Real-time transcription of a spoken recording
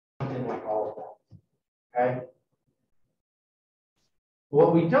okay?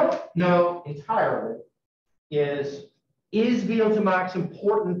 What we don't know entirely is VO2 max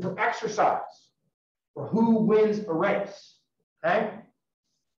important for exercise, for who wins a race, okay?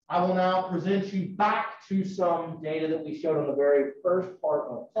 I will now present you back to some data that we showed on the very first part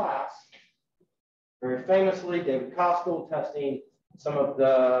of class. Very famously, David Kostel testing some of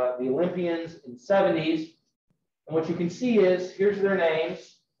the Olympians in the 70s. And what you can see is, here's their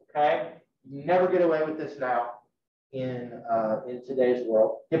names, okay? You never get away with this now in today's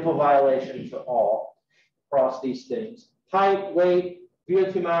world. HIPAA violations for all across these things. Height, weight,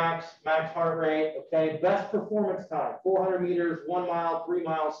 VO2 max, max heart rate, okay? Best performance time, 400 meters, 1 mile, 3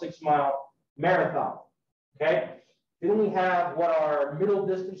 miles, 6 mile, marathon, okay? Then we have what are middle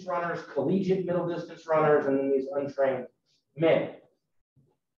distance runners, collegiate middle distance runners, and then these untrained men.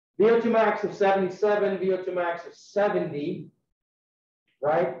 VO2 max of 77, VO2 max of 70,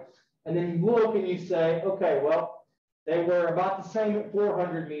 right? And then you look and you say, okay, well, they were about the same at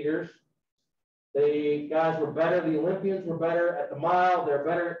 400 meters. The guys were better, the Olympians were better at the mile, they're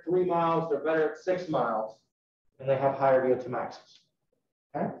better at 3 miles, they're better at 6 miles, and they have higher VO2 maxes,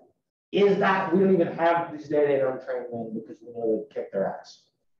 okay? Is that, we don't even have these data in untrained men because we know they kick their ass.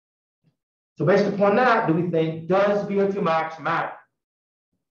 So based upon that, do we think, does VO2 max matter?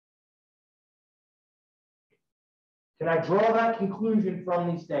 Can I draw that conclusion from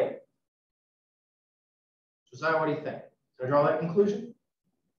these data? Josiah, what do you think? Can I draw that conclusion?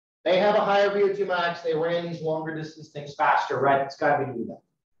 They have a higher VO2 max, they ran these longer distance things faster, right? It's got to be due to that.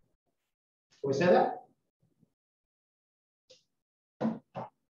 Can we say that?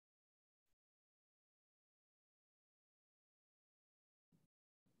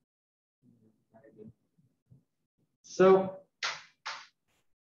 So,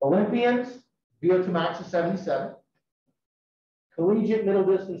 Olympians, VO2 max of 77. Collegiate middle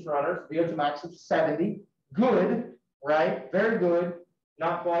distance runners, VO2 max of 70. Good, right? Very good,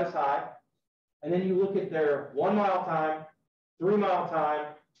 not quite as high. And then you look at their 1 mile time, 3 mile time,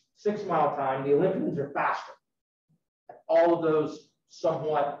 6 mile time. The Olympians are faster at all of those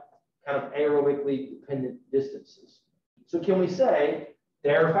somewhat kind of aerobically dependent distances. So can we say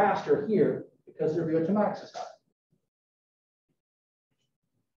they're faster here because their VO2 max is high?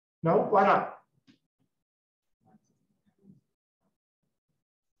 No, why not?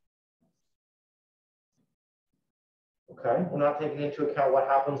 Okay, we're not taking into account what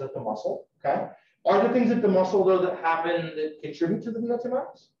happens at the muscle, okay? Are there things at the muscle, though, that happen that contribute to the VO2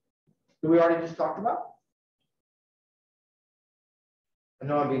 max that we already just talked about? I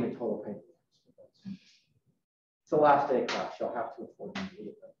know I'm being a total pain. It's the last day of class. You'll have to afford me to do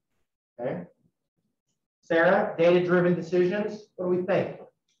it. Okay? Sarah, data-driven decisions, what do we think?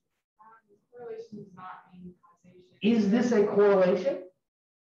 Correlation does not mean causation. Is this a correlation?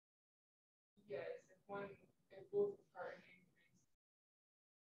 Yes, if both are increased.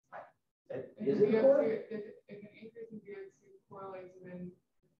 Is it a correlation? If an increase in VO2 correlates with an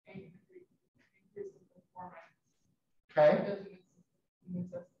increase in performance, Okay. it doesn't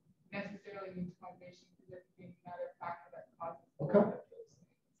necessarily mean causation because there could be another factor that causes both of those things.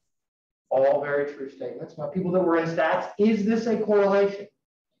 All very true statements. Now, people that were in stats, is this a correlation?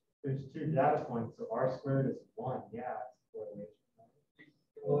 There's 2 data points, so R squared is 1. Yeah, it's a correlation.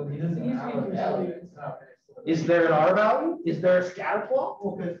 Well, he doesn't have a value. Is there an R value? Is there a scatter plot?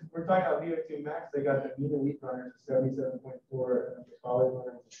 Well, because we're talking about VO2 max, they got the mean elite runners 77.4, and the college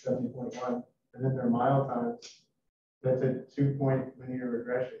runners 70.1, and then their mile times, that's a 2-point linear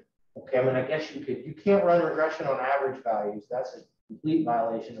regression. Okay, I mean, I guess you can't run regression on average values. That's a complete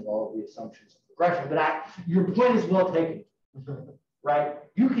violation of all of the assumptions of regression. But your point is well taken, right?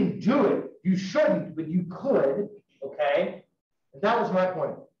 You can do it. You shouldn't, but you could. Okay, and that was my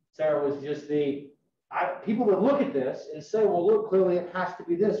point. Sarah was just people that look at this and say, well, look, clearly it has to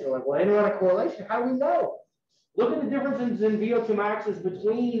be this. You're like, well, they don't run a correlation. How do we know? Look at the differences in VO2 maxes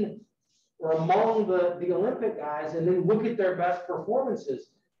between or among the Olympic guys, and then look at their best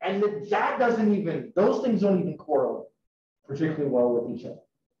performances. And that doesn't even, those things don't even correlate particularly well with each other.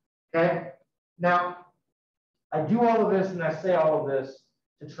 Okay? Now, I do all of this and I say all of this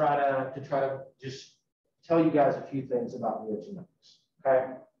to try to just tell you guys a few things about VO2 max. Okay?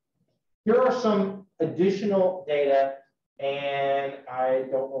 Here are some additional data, and I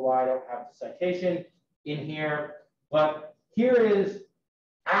don't know why I don't have the citation in here, but here is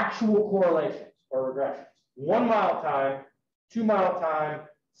actual correlations or regressions. 1 mile time, 2 mile time,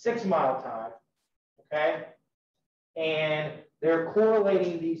 6 mile time, okay? And they're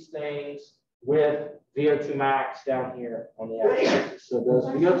correlating these things with VO2 max down here on the x-axis. So does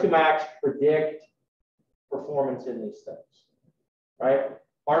VO2 max predict performance in these things, right?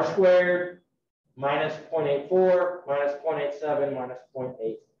 R squared, minus 0.84, minus 0.87, minus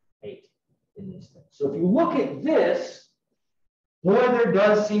 0.88 in these things. So if you look at this, boy, there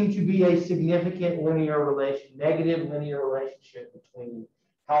does seem to be a significant negative linear relationship between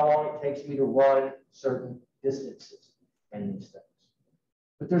how long it takes me to run certain distances and these things.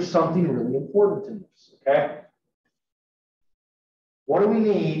 But there's something really important in this, okay? What do we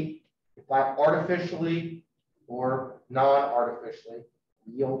need if I artificially or non-artificially,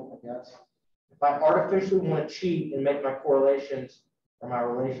 real, I guess, if I artificially want to cheat and make my correlations or my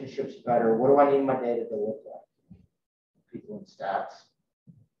relationships better, what do I need my data to look like? People in stats.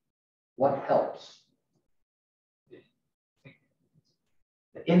 What helps?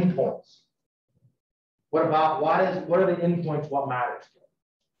 The endpoints. What about what are the endpoints? What matters?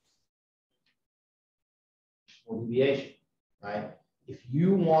 Or deviation, right? If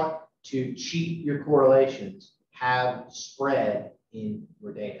you want to cheat your correlations, have spread in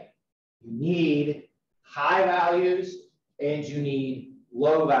your data. You need high values and you need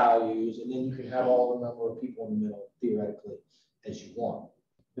low values, and then you can have all the number of people in the middle theoretically as you want.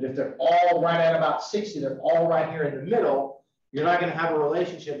 But if they're all right at about 60, they're all right here in the middle, you're not going to have a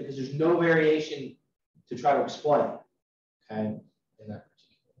relationship because there's no variation to try to explain, okay, in that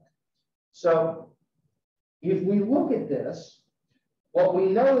particular way. So if we look at this, what we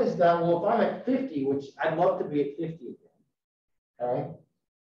know is that, well, if I'm at 50, which I'd love to be at 50 again, okay,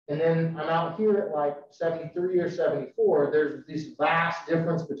 and then I'm out here at like 73 or 74, there's this vast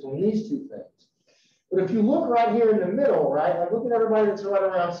difference between these two things. But if you look right here in the middle, right, like look at everybody that's right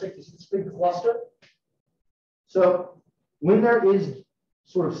around 60, it's a big cluster. So when there is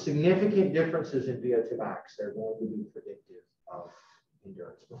sort of significant differences in VO2 max, they're going to be predictive of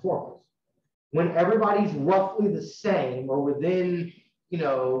endurance performance. When everybody's roughly the same or within, you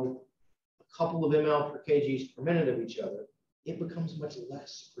know, a couple of ml per kgs per minute of each other, it becomes much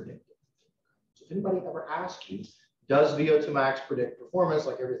less predictive. So if anybody ever asks you, does VO2 max predict performance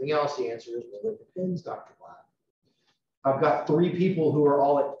like everything else? The answer is, well, it depends, Dr. Black. I've got 3 people who are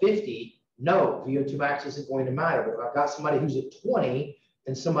all at 50. No, VO2 max isn't going to matter. But if I've got somebody who's at 20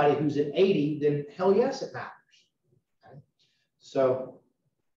 and somebody who's at 80, then hell yes, it matters. Okay? So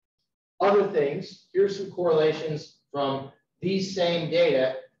other things, here's some correlations from these same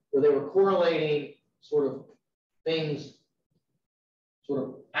data where they were correlating sort of things, sort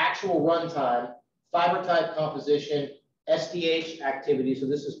of actual runtime, fiber type composition, SDH activity. So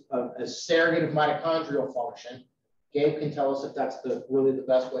this is a surrogate of mitochondrial function. Gabe can tell us if that's really the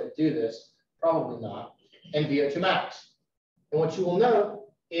best way to do this. Probably not. And VO2 max. And what you will note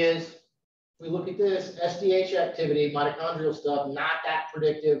is, if we look at this, SDH activity, mitochondrial stuff, not that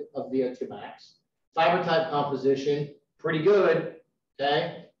predictive of VO2 max. Fiber type composition, pretty good.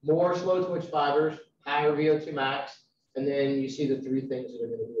 Okay. More slow twitch fibers, higher VO2 max. And then you see the 3 things that are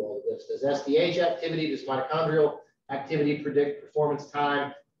going to do all of this. Does SDH activity, does mitochondrial activity predict performance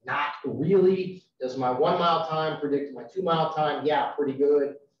time? Not really. Does my 1 mile time predict my 2 mile time? Yeah, pretty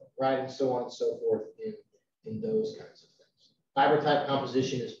good, right? And so on and so forth in those kinds of things. Fiber type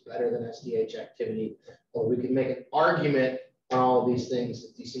composition is better than SDH activity, but we can make an argument on all of these things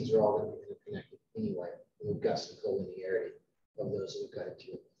that these things are all going to be interconnected anyway. And we've got some collinearity of those that we've got to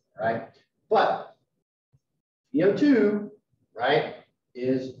deal with, right? But VO2, right,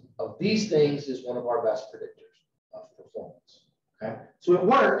 is of these things is one of our best predictors of performance. Okay, so it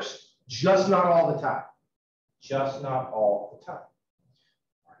works, just not all the time. Just not all the time.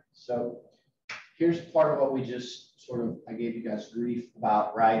 All right, so here's part of what we just sort of, I gave you guys grief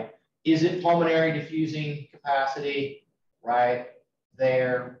about, right? Is it pulmonary diffusing capacity, right?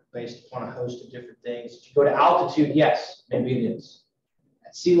 There, based upon a host of different things. If you go to altitude, yes, maybe it is.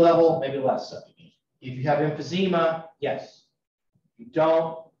 At sea level, maybe less so. If you have emphysema, yes. If you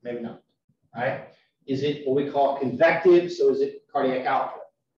don't, maybe not, right? Is it what we call convective? So is it cardiac output?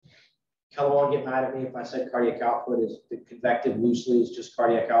 Kelly won't get mad at me if I said cardiac output is the convective loosely is just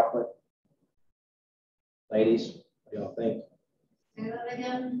cardiac output. Ladies, what do y'all think? Say that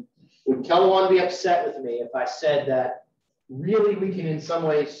again. Would Kelly be upset with me if I said that really we can in some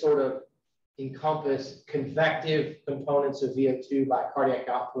ways sort of encompass convective components of VO2 by cardiac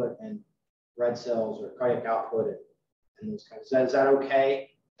output and red cells or cardiac output and those kinds of, is that okay?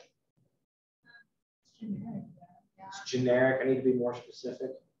 It's generic. Yeah. It's generic. I need to be more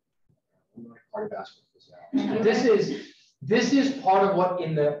specific. I'm not a cardiovascular physician. This is part of what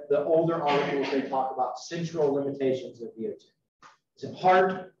in the older articles they talk about central limitations of VO2. Is it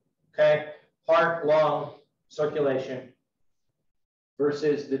heart, okay? Heart, lung, circulation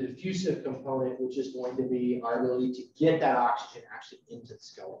versus the diffusive component, which is going to be our ability to get that oxygen actually into the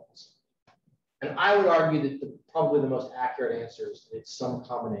skeletal muscle. And I would argue that probably the most accurate answer is it's some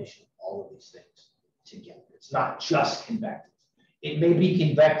combination of all of these things together. It's not just convective. It may be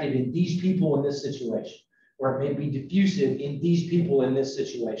convective in these people in this situation, or it may be diffusive in these people in this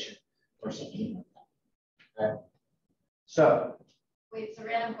situation, or something like that. Okay? So. Wait, it's a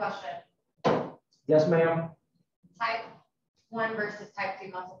random question. Yes, ma'am. Type 1 versus type 2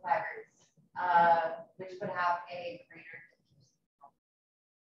 muscle fibers, which would have a greater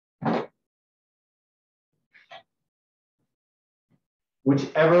diffusion.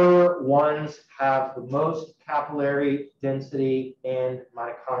 Whichever ones have the most capillary density and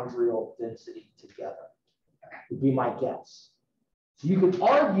mitochondrial density together would be my guess. So you could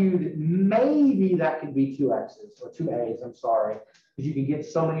argue that maybe that could be 2X's or 2A's, I'm sorry, because you can get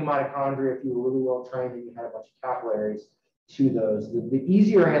so many mitochondria if you were really well trained and you had a bunch of capillaries to those. The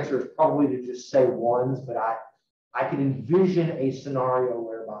easier answer is probably to just say ones, but I could envision a scenario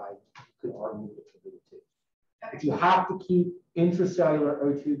whereby you could argue that it could be 2. But you have to keep intracellular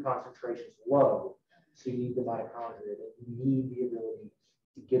O2 concentrations low, so you need the mitochondria. You need the ability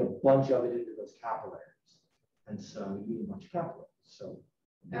to get a bunch of it into those capillaries. And so you need a bunch of capillaries. So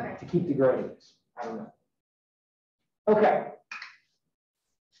to keep the gradients, I don't know. Okay.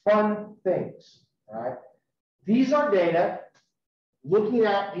 Fun things, all right? These are data looking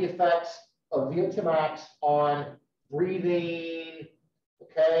at the effects of VO2 max on breathing,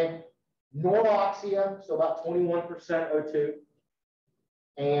 okay? Normoxia, so about 21% O2,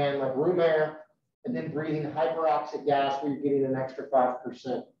 and like room air, and then breathing hyperoxic gas where you're getting an extra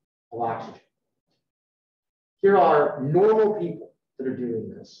 5% of oxygen. Here are normal people that are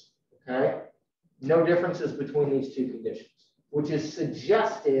doing this, okay? No differences between these two conditions, which is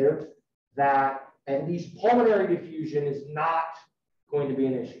suggestive that at least pulmonary diffusion is not going to be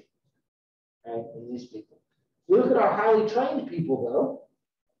an issue, okay, in these people. If we look at our highly trained people, though,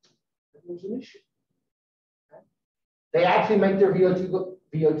 there's an issue. Okay? They actually make their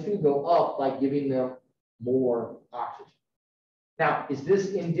VO2 go up by giving them more oxygen. Now, is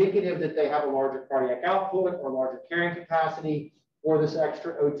this indicative that they have a larger cardiac output or larger carrying capacity for this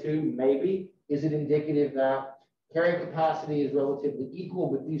extra O2? Maybe. Is it indicative that carrying capacity is relatively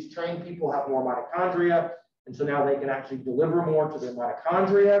equal, but these trained people have more mitochondria, and so now they can actually deliver more to their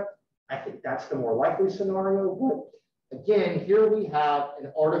mitochondria? I think that's the more likely scenario. But again, here we have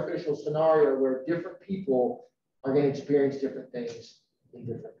an artificial scenario where different people are going to experience different things in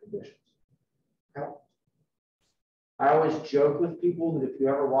different conditions. Okay? I always joke with people that if you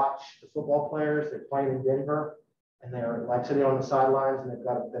ever watch the football players, they're playing in Denver, and they're like sitting on the sidelines, and they've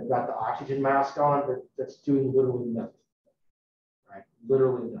got the oxygen mask on, that's doing literally nothing, right?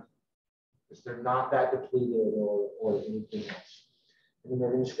 Literally nothing, because they're not that depleted or anything else. And then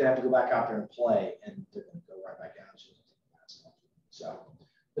they're just gonna have to go back out there and play, and they're gonna go right back out. So,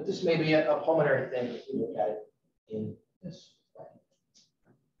 but this may be a pulmonary thing if you look at it in this way.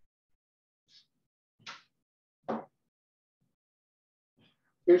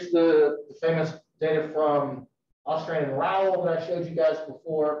 Here's the famous data from Austrian and Rowell that I showed you guys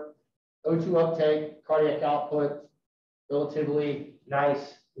before. O2 uptake, cardiac output, relatively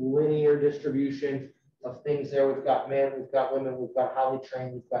nice linear distribution of things there. We've got men, we've got women, we've got highly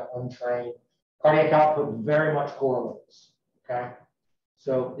trained, we've got untrained. Cardiac output very much correlates, okay?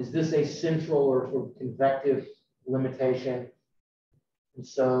 So is this a central or sort of convective limitation? And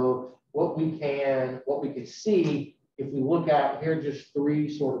so what we can see, if we look at here, just 3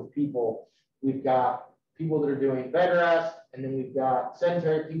 sort of people, we've got people that are doing bed rest, and then we've got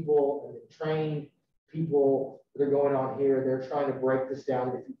sedentary people and then trained people that are going on here. They're trying to break this down.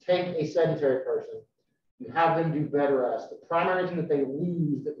 If you take a sedentary person, you have them do bed rest, the primary thing that they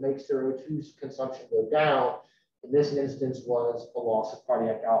lose that makes their O2 consumption go down in this instance was a loss of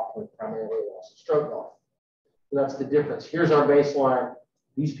cardiac output, primarily a loss of stroke volume. So that's the difference. Here's our baseline.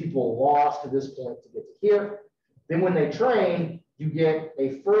 These people lost to this point to get to here. Then when they train, you get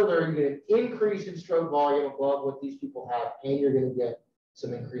an increase in stroke volume above what these people have, and you're going to get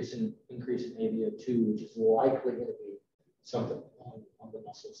some increase in AVO2, which is likely going to be something on the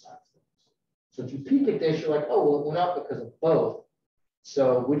muscle side of things. So if you peek at this, you're like, oh, well, it went up because of both.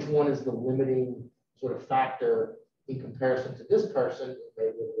 So which one is the limiting sort of factor in comparison to this person? Maybe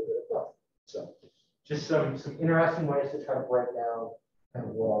a little bit of both. So just some interesting ways to try to break down kind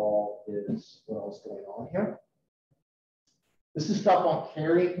of what all is going on here. This is stuff on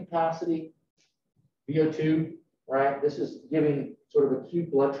carrying capacity, VO2, right? This is giving sort of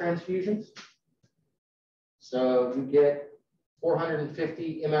acute blood transfusions. So you get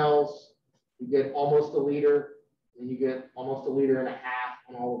 450 mLs, you get almost a liter, and you get almost a liter and a half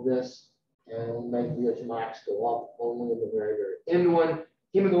on all of this, and it'll make VO2 max go up only in the very, very end one.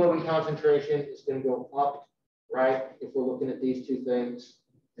 Hemoglobin concentration is going to go up, right? If we're looking at these two things,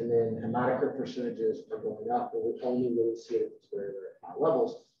 And then hematocrit percentages are going up, but we only really see it at these very, very high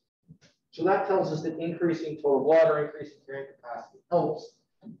levels. So that tells us that increasing total blood or increasing carrying capacity helps,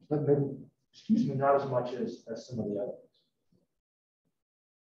 but maybe, excuse me, not as much as some of the other ones.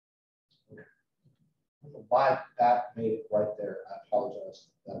 Okay. I don't know why that made it right there. I apologize.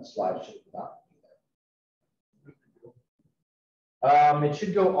 That slide should not be there. It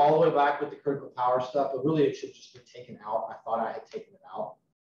should go all the way back with the critical power stuff, but really it should just be taken out. I thought I had taken it out.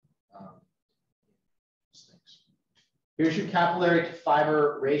 Here's your capillary to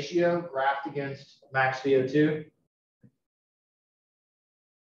fiber ratio graphed against max VO2.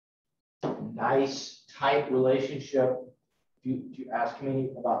 Nice tight relationship. If you ask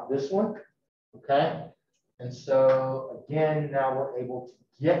me about this one, okay? And so again, now we're able to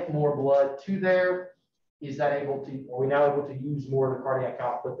get more blood to there. Is that able to, are we now able to use more of the cardiac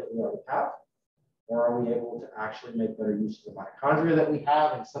output that we already have? Or are we able to actually make better use of the mitochondria that we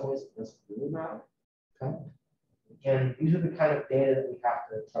have? In some ways, it doesn't really matter, okay? And these are the kind of data that we have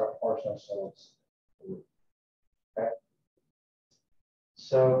to try to parse ourselves through. Okay.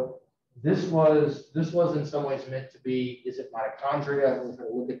 So this was in some ways meant to be, is it mitochondria? We're going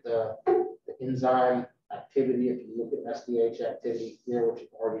to look at the enzyme activity. If you look at SDH activity here, which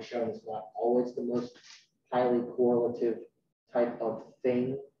I've already shown is not always the most highly correlative type of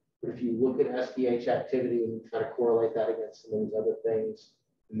thing. But if you look at SDH activity and you try to correlate that against some of these other things,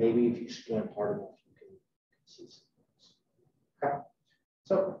 maybe if you squint hard enough, you can see some. Okay.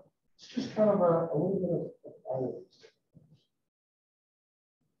 So it's just kind of a little bit of all of these.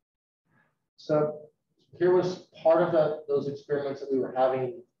 So here was part of those experiments that we were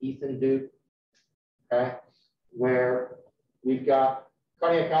having Ethan do, okay, where we've got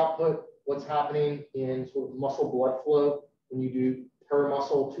cardiac output, what's happening in sort of muscle blood flow when you do per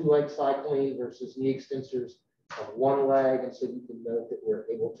muscle 2-leg cycling versus knee extensors of 1 leg. And so you can note that we're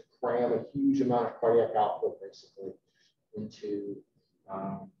able to cram a huge amount of cardiac output basically into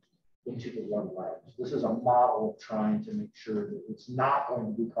the 1 leg. So this is a model of trying to make sure that it's not going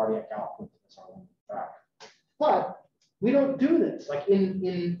to be cardiac output that's our limiting factor. But we don't do this. Like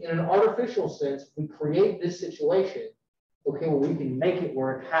in an artificial sense, we create this situation. Okay, well, we can make it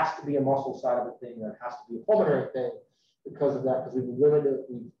where it has to be a muscle side of a thing, or it has to be a pulmonary thing because of that, because we've limited,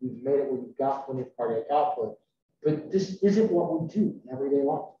 we've made it where you've got plenty of cardiac output. But this isn't what we do in everyday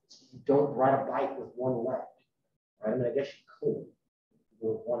life. You don't ride a bike with 1 leg. Right? I mean, I guess you could if you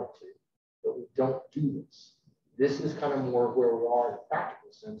really wanted to, but we don't do this. This is kind of more where we are in a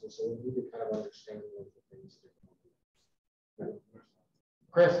practical sense, and so we need to kind of understand what the things that.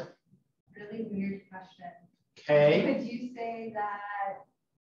 Chris? Really weird question. Okay. Could you say that,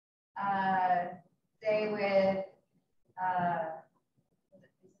 say with, what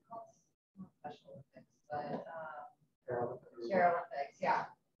is it called? Not Special Olympics, but Paralympics, yeah.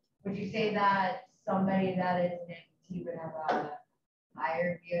 Would you say that somebody that is an amputee would have a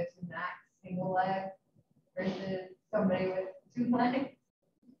higher VO2 max single leg versus somebody with 2 legs?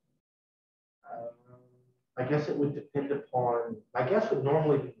 I guess it would depend upon, my guess would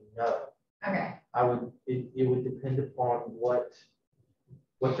normally be no. Okay. It would depend upon what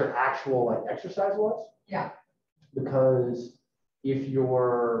their actual like exercise was. Yeah. Because if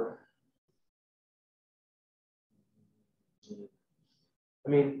you're, I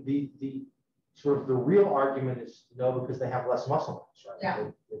mean, the sort of the real argument is no, because they have less muscle mass, right? Yeah.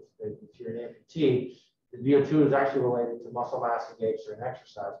 If you're an amputee, the VO2 is actually related to muscle mass engaged during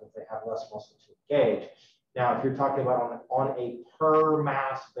exercise, but they have less muscle to engage. Now, if you're talking about on a per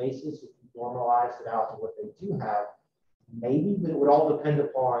mass basis, if you normalize it out to what they do have, maybe, but it would all depend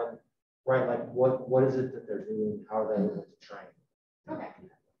upon, right, like what is it that they're doing, how are they able to train? Okay.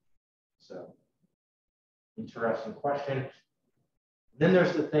 So, interesting question. Then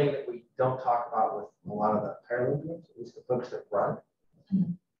there's the thing that we don't talk about with a lot of the Paralympians, at least the folks that run.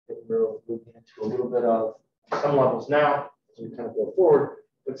 Mm-hmm. That we're moving into a little bit of some levels now as we kind of go forward.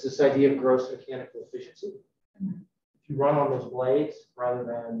 But it's this idea of gross mechanical efficiency. Mm-hmm. If you run on those blades rather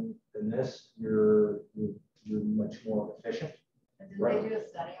than this, you're much more efficient. Did they do a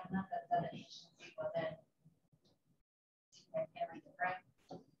study on that? That efficiency wasn't every different?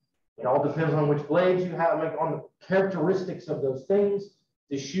 It all depends on which blades you have, like on the characteristics of those things.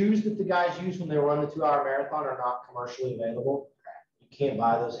 The shoes that the guys use when they run the 2-hour marathon are not commercially available. You can't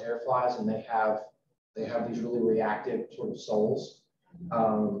buy those Airflies, and they have these really reactive sort of soles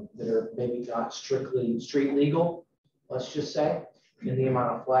that are maybe not strictly street legal, let's just say, in the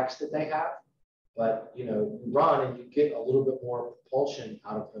amount of flex that they have. But you know, you run and you get a little bit more propulsion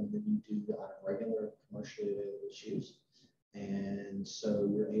out of them than you do on a regular commercially available shoes. And so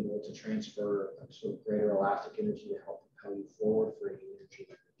you're able to transfer a sort of greater elastic energy to help propel you forward for any energy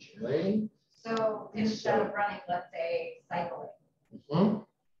that you're generating. So instead of running, let's say cycling. What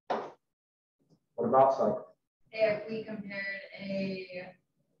about cycling? If we compared a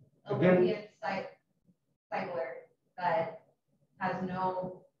Again, Olympian cycler that has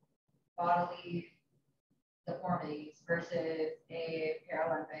no bodily deformities versus a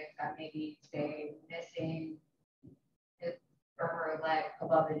Paralympic that maybe say missing his or her leg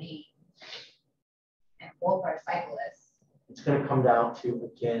above the knee, and both are cyclists. it's going to come down to,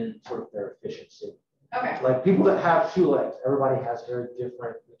 again, sort of their efficiency. Okay. Like people that have 2 legs, everybody has very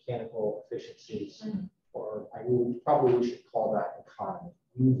different mechanical efficiencies, or we should call that economy,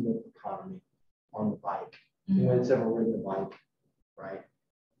 movement economy on the bike. Anyone's ever ridden a bike, right?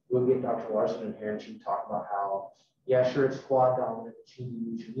 We'll get Dr. Larson in here and she can talk about how, yeah, sure, it's quad dominant, but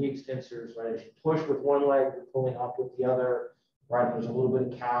you use your knee extensors, right? As you push with one leg, you're pulling up with the other, right? There's a little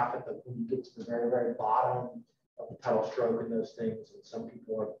bit of calf when you get to the very, very bottom of the pedal stroke and those things. And some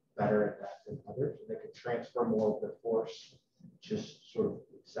people are better at that than others, and they can transfer more of their force, just sort of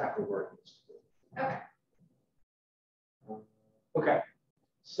exactly where it needs to be. Okay. Okay,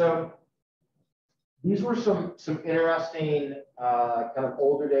 so these were some interesting kind of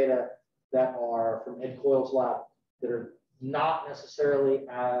older data that are from Ed Coyle's lab that are not necessarily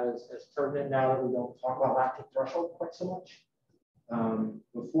as pertinent now that we don't talk about lactate threshold quite so much.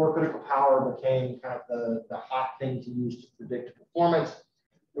 Before critical power became kind of the hot thing to use to predict performance,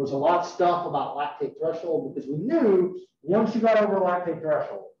 there was a lot of stuff about lactate threshold because we knew once you got over lactate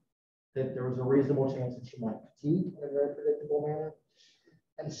threshold that there was a reasonable chance that you might fatigue in a very predictable manner.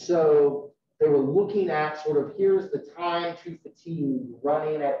 And so they were looking at sort of, here's the time to fatigue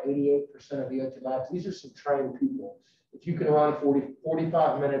running at 88% of VO2 max. These are some trained people. If you can run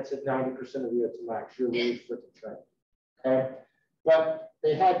 45 minutes at 90% of VO2 max, you're really freaking trained, okay? But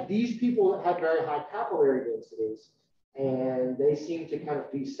they had these people that had very high capillary densities, and they seemed to kind of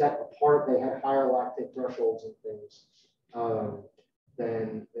be set apart. They had higher lactate thresholds and things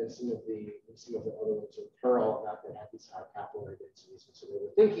than some of the other ones in parallel that had these high capillary densities. And so they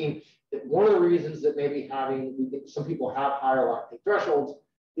were thinking that one of the reasons that maybe some people have higher lactate thresholds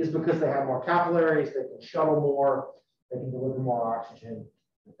is because they have more capillaries, they can shuttle more, they can deliver more oxygen.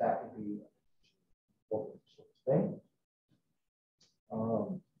 That could be a sort of thing.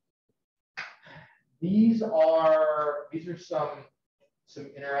 These are some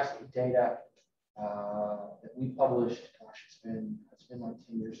interesting data that we published. Gosh, it's been like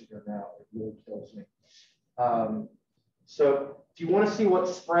 10 years ago now. It really kills me. So if you want to see what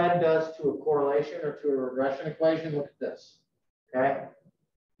spread does to a correlation or to a regression equation, look at this. Okay,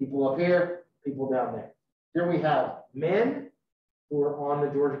 people up here, people down there. Here we have men who are on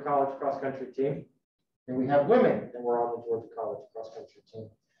the Georgia College cross country team, and we have women that were on the Georgia College cross country team.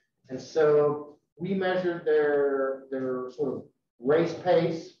 And so we measured their sort of race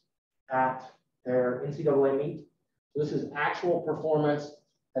pace at their NCAA meet. So this is actual performance.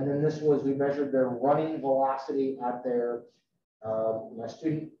 And then we measured their running velocity at their, my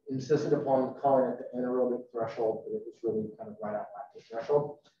student insisted upon calling it the anaerobic threshold, but it was really kind of right at lactate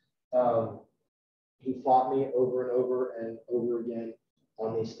threshold. He fought me over and over again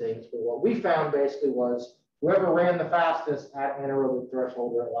on these things. But what we found basically was whoever ran the fastest at anaerobic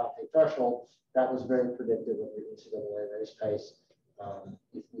threshold or at lactate threshold, that was very predictive of the NCAA race pace.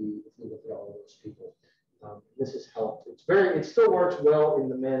 If we look at all of those people, this has helped. It still works well in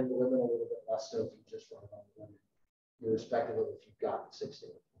the men, the women a little bit less so if you just run it on the women, irrespective of if you've got 6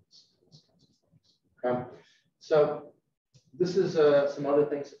 data points, those kinds of things. Okay, so this is some other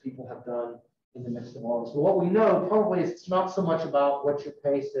things that people have done in the midst of all this. But what we know probably is it's not so much about what your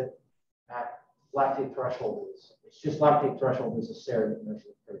pace at lactate threshold is. It's just lactate threshold is a surrogate measure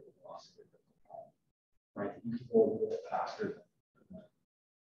of critical velocity, right? You can go a little bit faster than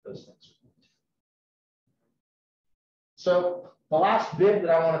those things. So the last bit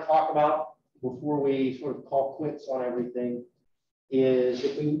that I want to talk about before we sort of call quits on everything is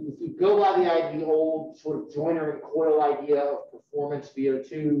if we go by the old sort of Joyner and Coyle idea of performance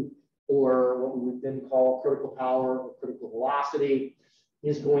VO2, or what we would then call critical power or critical velocity,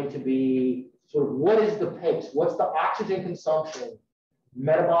 is going to be sort of what is the pace? What's the oxygen consumption,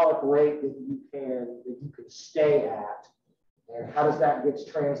 metabolic rate that you can stay at, and how does that get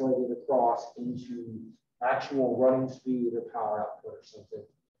translated across into actual running speed or power output or something?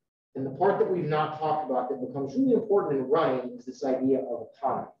 And the part that we've not talked about that becomes really important in running is this idea of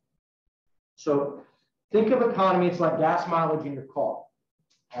economy. So think of economy, it's like gas mileage in your car.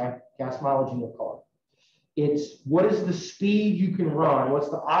 Okay? Gas mileage in your car. It's what is the speed you can run? What's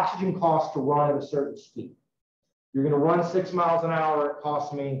the oxygen cost to run at a certain speed? You're going to run 6 miles an hour. It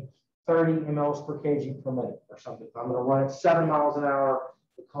costs me 30 mLs per kg per minute or something. If I'm going to run at 7 miles an hour,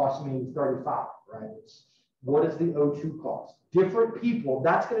 it costs me 35, right? What is the O2 cost? Different people,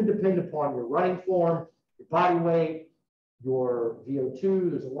 that's going to depend upon your running form, your body weight, your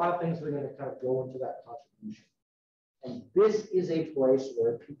VO2. There's a lot of things that are going to kind of go into that contribution. And this is a place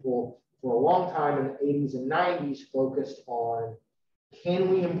where people, for a long time in the 80s and 90s, focused on, can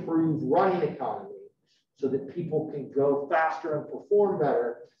we improve running economy so that people can go faster and perform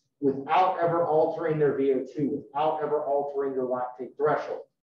better without ever altering their VO2, without ever altering their lactate threshold?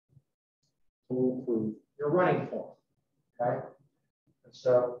 Can we improve your running form? Okay. And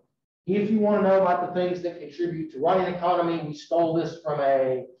so if you want to know about the things that contribute to running economy, we stole this from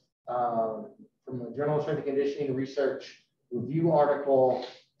a Journal of Strength and Conditioning Research review article,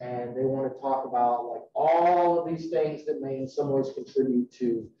 and they want to talk about like all of these things that may in some ways contribute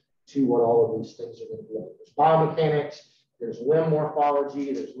to what all of these things are going to be. There's biomechanics, there's limb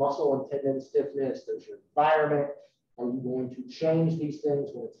morphology, there's muscle and tendon stiffness, there's your environment. Are you going to change these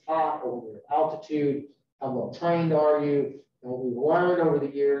things when it's hot or when you're at altitude? How well trained are you? And what we've learned over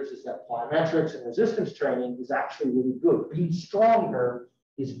the years is that plyometrics and resistance training is actually really good. Being stronger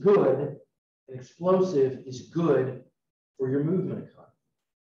is good, and explosive is good for your movement economy,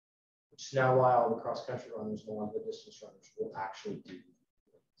 which is now why all the cross-country runners and a lot of the distance runners will actually do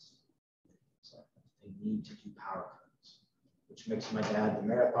this. So they need to do power runs, which makes my dad, the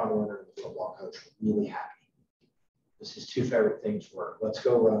marathon runner and the football coach, really happy. This is two favorite things work. Let's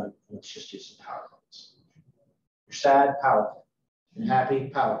go run. Let's just do some power runs. You're sad, power play. You're happy,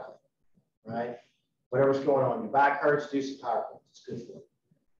 power play. Right? Whatever's going on, your back hurts, do some power play. It's good for you.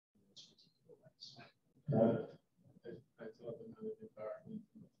 I taught them how to do power clean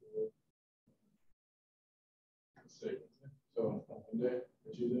from the floor. So on Monday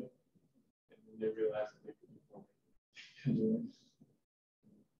or Tuesday, and then they realized that they could do more.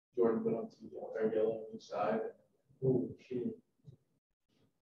 Jordan put on some yellow on each side. Oh, shit.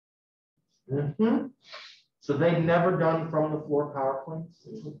 Mm-hmm. So they've never done from the floor power planes?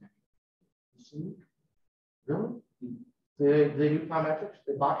 Really? They do plyometrics?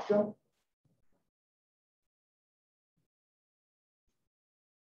 They box jump?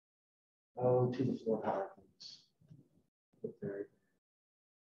 Oh, to the floor power planes.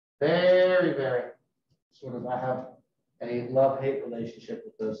 Very, very sort of, I have a love-hate relationship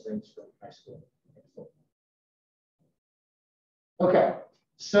with those things from high school. Okay,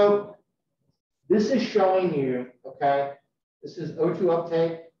 so this is showing you, okay, this is O2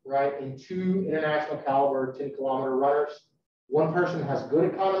 uptake, right, in two international caliber 10-kilometer runners. One person has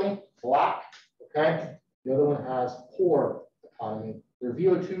good economy, black, okay? The other one has poor economy. Their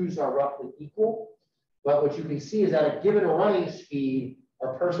VO2s are roughly equal, but what you can see is at a given running speed,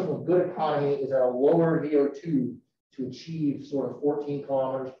 a person with good economy is at a lower VO2 to achieve sort of 14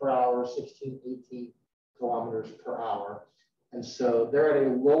 kilometers per hour, 16, 18 kilometers per hour. And so they're at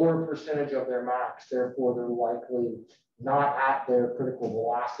a lower percentage of their max, therefore they're likely not at their critical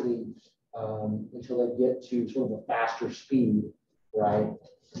velocity until they get to sort of a faster speed, right,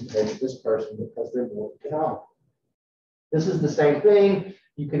 compared to this person because they're more economical. This is the same thing.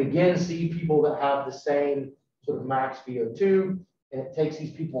 You can again see people that have the same sort of max VO2, and it takes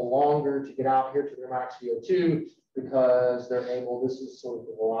these people longer to get out here to their max VO2 because they're able, this is sort of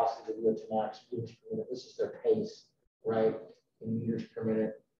the velocity of VO2 max meters per minute. This is their pace, right, in meters per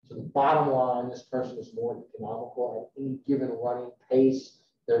minute. So the bottom line, this person is more economical at any given running pace.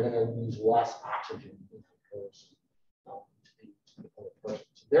 They're going to use less oxygen in comparison to the other person.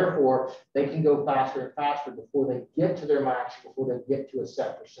 So therefore, they can go faster and faster before they get to their max, before they get to a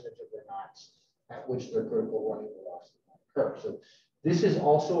set percentage of their max at which their critical running velocity might occur. So this is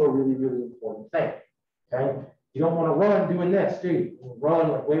also a really, really important thing. Okay, you don't want to run doing this, do you? You want to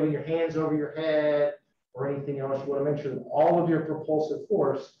run like waving your hands over your head or anything else. You want to make sure that all of your propulsive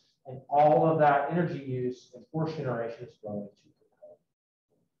force and all of that energy use and force generation is going to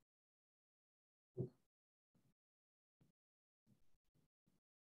propel.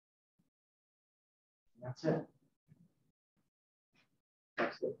 That's it.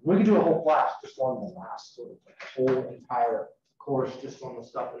 That's it. We could do a whole class just on the last sort of whole entire course just on the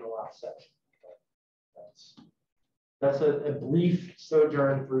stuff in the last section. That's a brief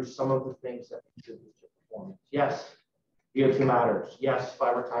sojourn through some of the things that contribute to performance. Yes, VO2 matters. Yes,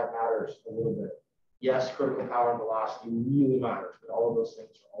 fiber type matters a little bit. Yes, critical power and velocity really matters, but all of those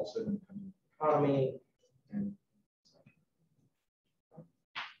things are also going to come in economy and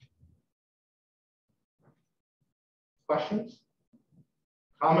questions,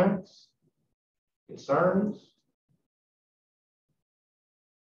 comments, concerns,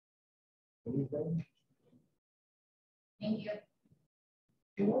 anything? Thank you.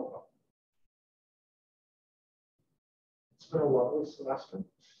 You're welcome. been a lovely semester.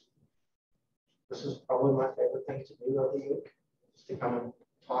 This is probably my favorite thing to do every week, is to come and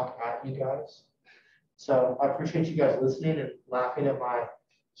talk at you guys. So I appreciate you guys listening and laughing at my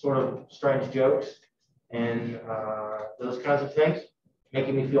sort of strange jokes and those kinds of things,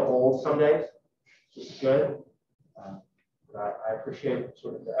 making me feel old some days, which is good. But I appreciate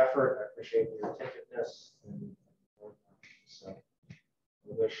sort of the effort. I appreciate your attentiveness. And so I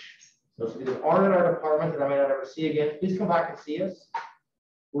wish those of you that aren't in our department that I may not ever see again, please come back and see us.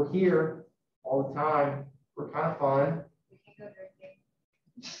 We're here all the time. We're kind of fun. We can go drinking.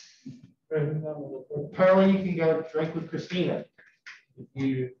 Apparently, you can go drink with Christina if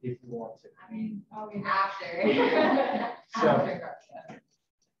you want to. I mean, Okay. after.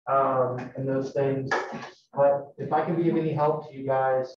 So, and those things. But if I can be of any help to you guys,